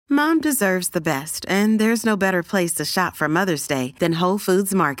Mom deserves the best, and there's no better place to shop for Mother's Day than Whole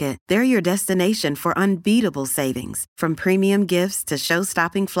Foods Market. They're your destination for unbeatable savings, from premium gifts to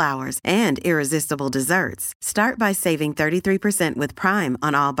show-stopping flowers and irresistible desserts. Start by saving 33% with Prime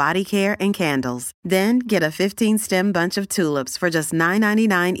on all body care and candles. Then get a 15-stem bunch of tulips for just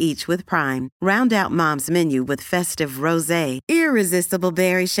 $9.99 each with Prime. Round out Mom's menu with festive rosé, irresistible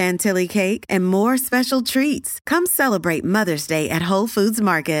berry chantilly cake, and more special treats. Come celebrate Mother's Day at Whole Foods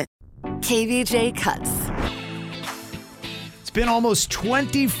Market. KVJ Cuts. It's been almost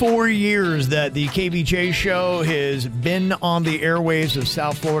 24 years that the KVJ show has been on the airwaves of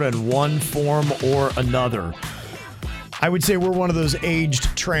South Florida in one form or another. I would say we're one of those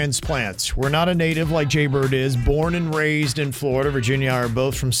aged transplants. We're not a native like Jay Bird is, born and raised in Florida. Virginia are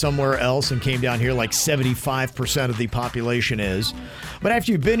both from somewhere else and came down here like 75% of the population is. But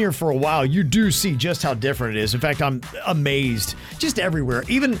after you've been here for a while, you do see just how different it is. In fact, I'm amazed just everywhere.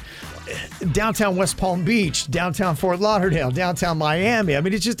 Even downtown West Palm Beach, downtown Fort Lauderdale, downtown Miami. I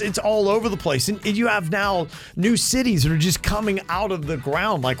mean, it's all over the place. And you have now new cities that are just coming out of the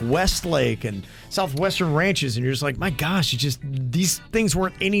ground, like Westlake and Southwestern Ranches. And you're just like, my gosh, these things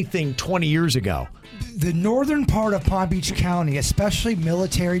weren't anything 20 years ago. The northern part of Palm Beach County, especially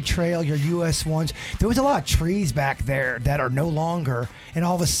Military Trail, your US ones, there was a lot of trees back there that are no longer. And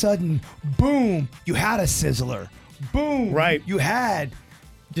all of a sudden, boom, you had a sizzler. Boom, right. You had...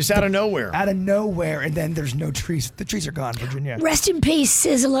 Just out of nowhere. Out of nowhere, and then there's no trees. The trees are gone, Virginia. Rest in peace,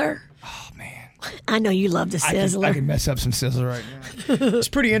 Sizzler. Oh, man. I know you love the Sizzler. I can mess up some Sizzler right now. It's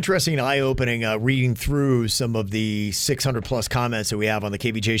pretty interesting and eye-opening reading through some of the 600-plus comments that we have on the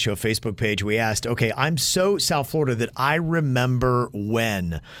KVJ Show Facebook page. We asked, okay, I'm so South Florida that I remember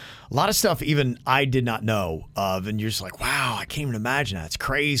when. A lot of stuff even I did not know of, and you're just like, wow, I can't even imagine that. It's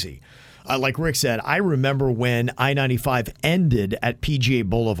crazy. Like Rick said, I remember when I-95 ended at PGA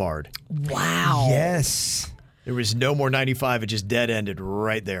Boulevard. Wow. Yes. There was no more 95. It just dead-ended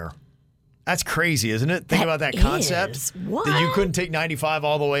right there. That's crazy, isn't it? Think about that concept. What? That you couldn't take 95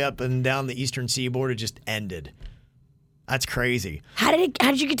 all the way up and down the eastern seaboard. It just ended. That's crazy. How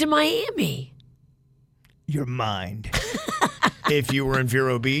did you get to Miami? Your mind. If you were in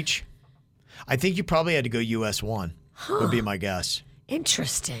Vero Beach, I think you probably had to go US 1, would be my guess.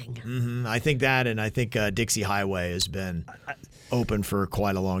 Interesting. Mm-hmm. I think that, and I think Dixie Highway has been open for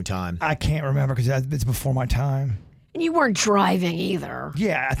quite a long time. I can't remember because it's before my time. And you weren't driving either.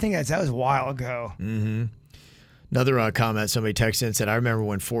 Yeah, I think that was a while ago. Mm-hmm. Another comment, somebody texted in and said, I remember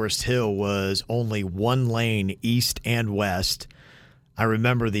when Forest Hill was only one lane east and west. I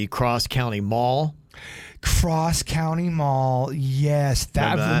remember the Cross County Mall. Cross County Mall, yes.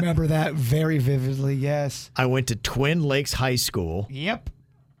 I remember that very vividly, yes. I went to Twin Lakes High School. Yep.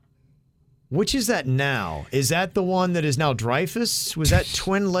 Which is that now? Is that the one that is now Dreyfus? Was that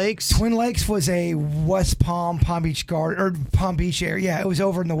Twin Lakes? Twin Lakes was a West Palm Beach Palm Beach area. Yeah, it was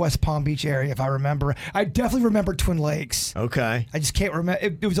over in the West Palm Beach area, if I remember. I definitely remember Twin Lakes. Okay. I just can't remember.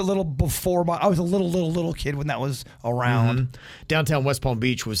 It was a little before I was a little kid when that was around. Mm-hmm. Downtown West Palm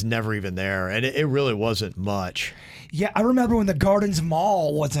Beach was never even there, and it really wasn't much. Yeah, I remember when the Gardens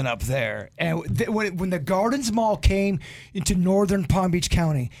Mall wasn't up there. And when the Gardens Mall came into northern Palm Beach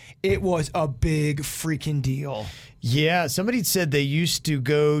County, it was a big freaking deal. Yeah, somebody said they used to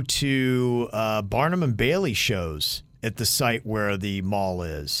go to Barnum and Bailey shows at the site where the mall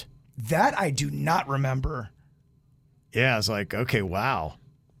is. That I do not remember. Yeah, I was like, okay, wow.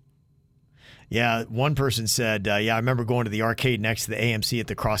 Yeah, one person said, I remember going to the arcade next to the AMC at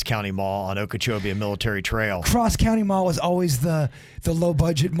the Cross County Mall on Okeechobee and Military Trail. Cross County Mall was always the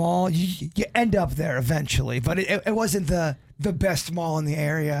low-budget mall. You end up there eventually, but it wasn't the best mall in the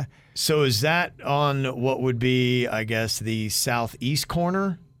area. So is that on what would be, I guess, the southeast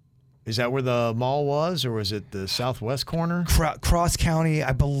corner? Is that where the mall was, or was it the southwest corner? Cross County,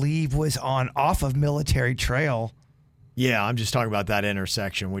 I believe, was off of Military Trail. Yeah, I'm just talking about that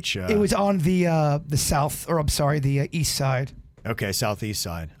intersection, which... it was on the east side. Okay, southeast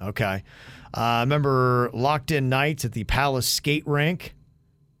side. Okay. I remember locked-in nights at the Palace Skate Rink.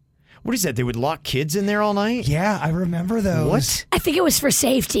 What is that? They would lock kids in there all night? Yeah, I remember those. What? I think it was for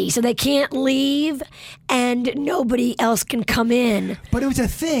safety, so they can't leave and nobody else can come in. But it was a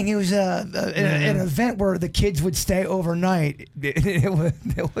thing. It was an event where the kids would stay overnight.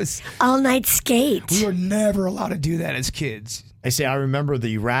 It was all-night skate. We were never allowed to do that as kids. I remember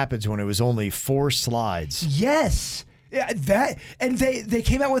the Rapids when it was only 4 slides. Yes. Yeah, they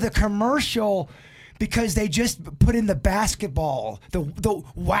came out with a commercial because they just put in the basketball, the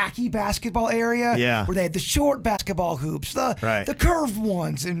wacky basketball area, where they had the short basketball hoops, the curved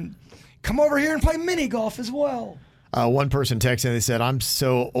ones, and come over here and play mini golf as well. One person texted and they said, I'm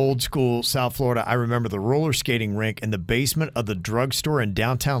so old school South Florida. I remember the roller skating rink in the basement of the drugstore in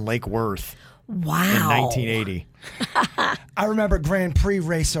downtown Lake Worth. Wow. In 1980. I remember Grand Prix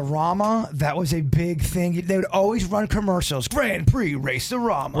Race-A-Rama. That was a big thing. They would always run commercials. Grand Prix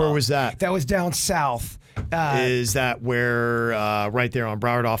Race-A-Rama. Where was that? That was down south. Is that where, right there on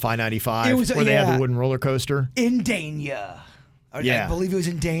Broward off I-95, where they have the wooden roller coaster? In Dania. Yeah. I believe it was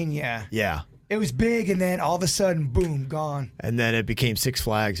in Dania. Yeah. It was big, and then all of a sudden, boom, gone. And then it became Six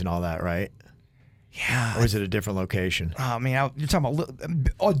Flags and all that, right? Yeah. Or is it a different location? Oh, man, you're talking about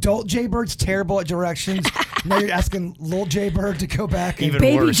adult Jaybird's terrible at directions. Now you're asking little Jaybird to go back. Even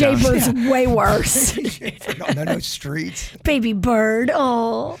Baby worse, Jaybird's way worse. no streets. Baby bird.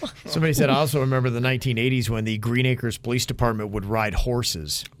 Oh. Somebody said, I also remember the 1980s when the Green Acres Police Department would ride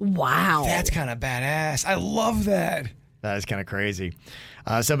horses. Wow. That's kind of badass. I love that. That is kind of crazy.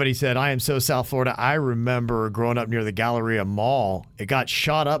 Somebody said, I am so South Florida. I remember growing up near the Galleria Mall. It got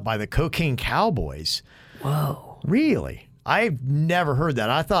shot up by the Cocaine Cowboys. Whoa. Really? I've never heard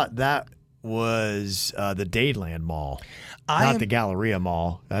that. I thought that was the Dadeland Mall, not the Galleria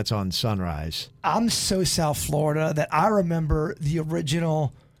Mall. That's on Sunrise. I'm so South Florida that I remember the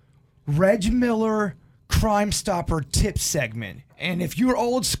original Reg Miller Crime Stopper tip segment. And if you're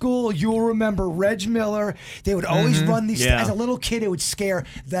old school, you'll remember Reg Miller. They would always run these. Yeah. As a little kid, it would scare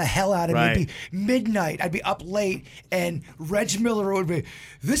the hell out of me. Right. It'd be midnight. I'd be up late, and Reg Miller would be,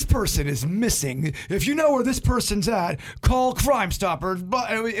 this person is missing. If you know where this person's at, call Crime Stoppers.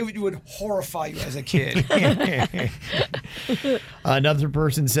 But it would horrify you as a kid. Another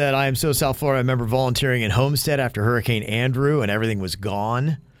person said, I am so South Florida. I remember volunteering in Homestead after Hurricane Andrew, and everything was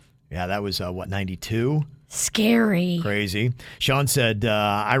gone. Yeah, that was, 92? Scary. Crazy. Sean said,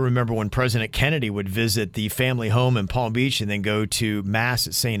 I remember when President Kennedy would visit the family home in Palm Beach and then go to Mass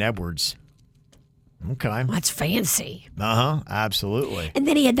at St. Edward's. Okay. That's fancy. Absolutely. And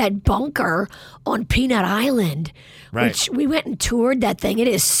then he had that bunker on Peanut Island, Right. which we went and toured that thing. It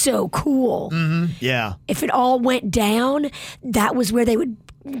is so cool. Yeah. If it all went down, that was where they would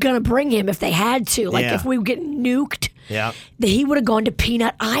gonna bring him if they had to. Like Yeah. if we were getting nuked, Yeah. he would have gone to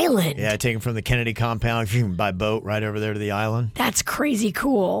Peanut Island. Yeah, taken from the Kennedy compound by boat right over there to the island. That's crazy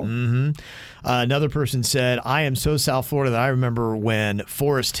cool. Another person said, I am so South Florida that I remember when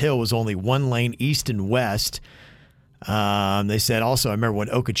Forest Hill was only one lane east and west. They said also, I remember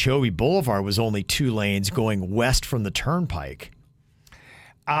when Okeechobee Boulevard was only 2 lanes going west from the turnpike.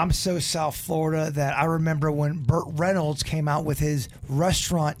 I'm so South Florida that I remember when Burt Reynolds came out with his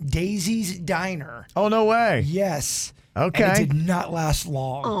restaurant, Daisy's Diner. Oh, no way. Yes. Okay. And it did not last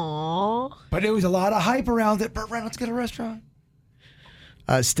long. Aww. But it was a lot of hype around it. Burt Reynolds got a restaurant.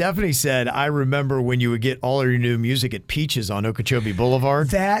 Stephanie said, I remember when you would get all of your new music at Peaches on Okeechobee Boulevard.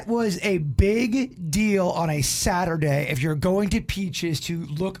 That was a big deal on a Saturday if you're going to Peaches to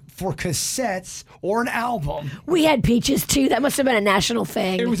look for cassettes or an album. We had Peaches too. That must have been a national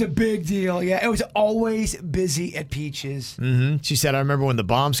thing. It was a big deal. Yeah, it was always busy at Peaches. She said, I remember when the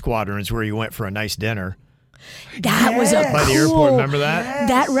Bomb Squadrons where you went for a nice dinner. That was a Yes. cool. By the airport, remember that?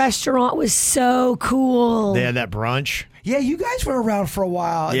 That restaurant was so cool. They had that brunch. Yeah, you guys were around for a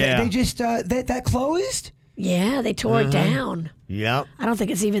while. Yeah. They just, that closed? Yeah, they tore it down. Yep. I don't think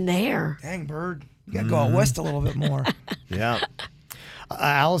it's even there. Dang, Bird. You got to go out west a little bit more. Yeah.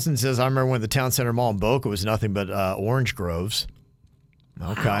 Allison says, I remember when the Town Center Mall in Boca was nothing but orange groves.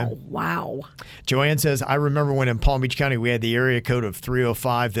 Okay. Wow. Joanne says, I remember when in Palm Beach County we had the area code of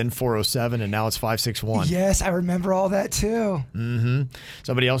 305, then 407, and now it's 561. Yes, I remember all that too.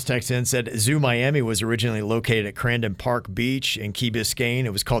 Somebody else texted in and said, Zoo Miami was originally located at Crandon Park Beach in Key Biscayne.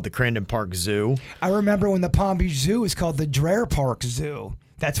 It was called the Crandon Park Zoo. I remember when the Palm Beach Zoo was called the Dreher Park Zoo.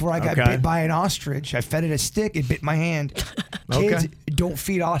 That's where I got Okay. bit by an ostrich. I fed it a stick, it bit my hand. Kids, don't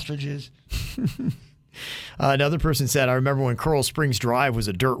feed ostriches. Another person said, I remember when Coral Springs Drive was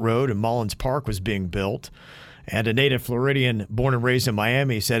a dirt road and Mullins Park was being built. And a native Floridian born and raised in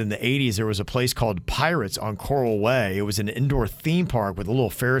Miami said in the 80s there was a place called Pirates on Coral Way. It was an indoor theme park with a little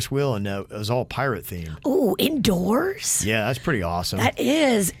Ferris wheel, and it was all pirate themed. Ooh, indoors? Yeah, that's pretty awesome. That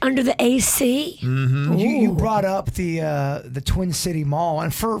is under the AC. You brought up the Twin City Mall,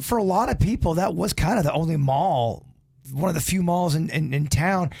 and for a lot of people, that was kind of the only mall, one of the few malls in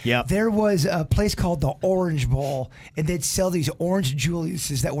town. Yep. There was a place called the Orange Bowl, and they'd sell these orange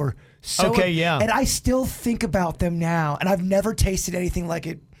Juliuses that were so... Okay, yeah. And I still think about them now, and I've never tasted anything like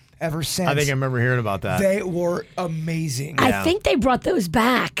it ever since. I think I remember hearing about that. They were amazing. I think they brought those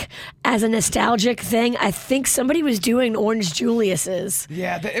back as a nostalgic thing. I think somebody was doing Orange Julius's.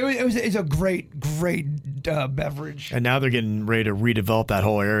 Yeah, it was a great beverage. And now they're getting ready to redevelop that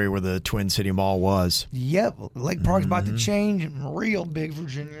whole area where the Twin City Mall was. Yep, Lake Park's about to change. Real big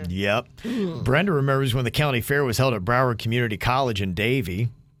Virginia. Yep. Brenda remembers when the county fair was held at Broward Community College in Davie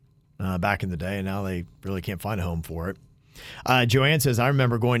back in the day, and now they really can't find a home for it. Joanne says, I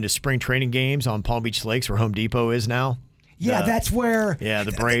remember going to spring training games on Palm Beach Lakes where Home Depot is now. Yeah, that's where. Yeah,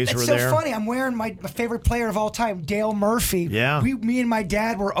 the Braves were there. there. It's so funny. I'm wearing my favorite player of all time, Dale Murphy. Yeah. Me and my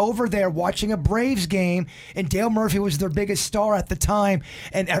dad were over there watching a Braves game, and Dale Murphy was their biggest star at the time,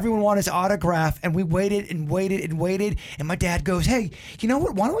 and everyone wanted his autograph, and we waited and waited and waited, and my dad goes, hey, you know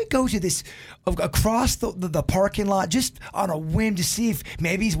what? Why don't we go to this across the parking lot just on a whim to see if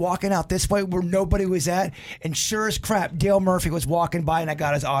maybe he's walking out this way where nobody was at, and sure as crap, Dale Murphy was walking by, and I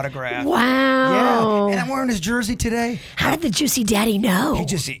got his autograph. Wow. Yeah, and I'm wearing his jersey today. How did the Juicy Daddy know? I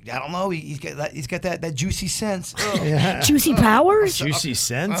don't know. He's got that juicy sense. Juicy powers? Juicy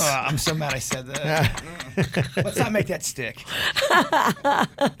sense? I'm so mad I said that. Let's not make that stick.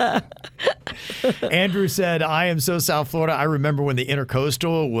 Andrew said, I am so South Florida. I remember when the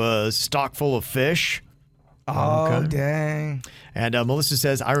Intercoastal was stock full of fish. Oh, dang. And Melissa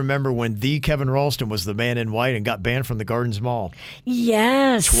says, I remember when the Kevin Ralston was the man in white and got banned from the Gardens Mall.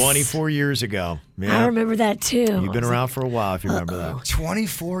 Yes. 24 years ago. Yeah. I remember that too. You've been around for a while if you remember that.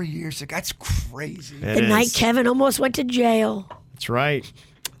 24 years ago. That's crazy. The night Kevin almost went to jail. That's right.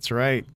 That's right.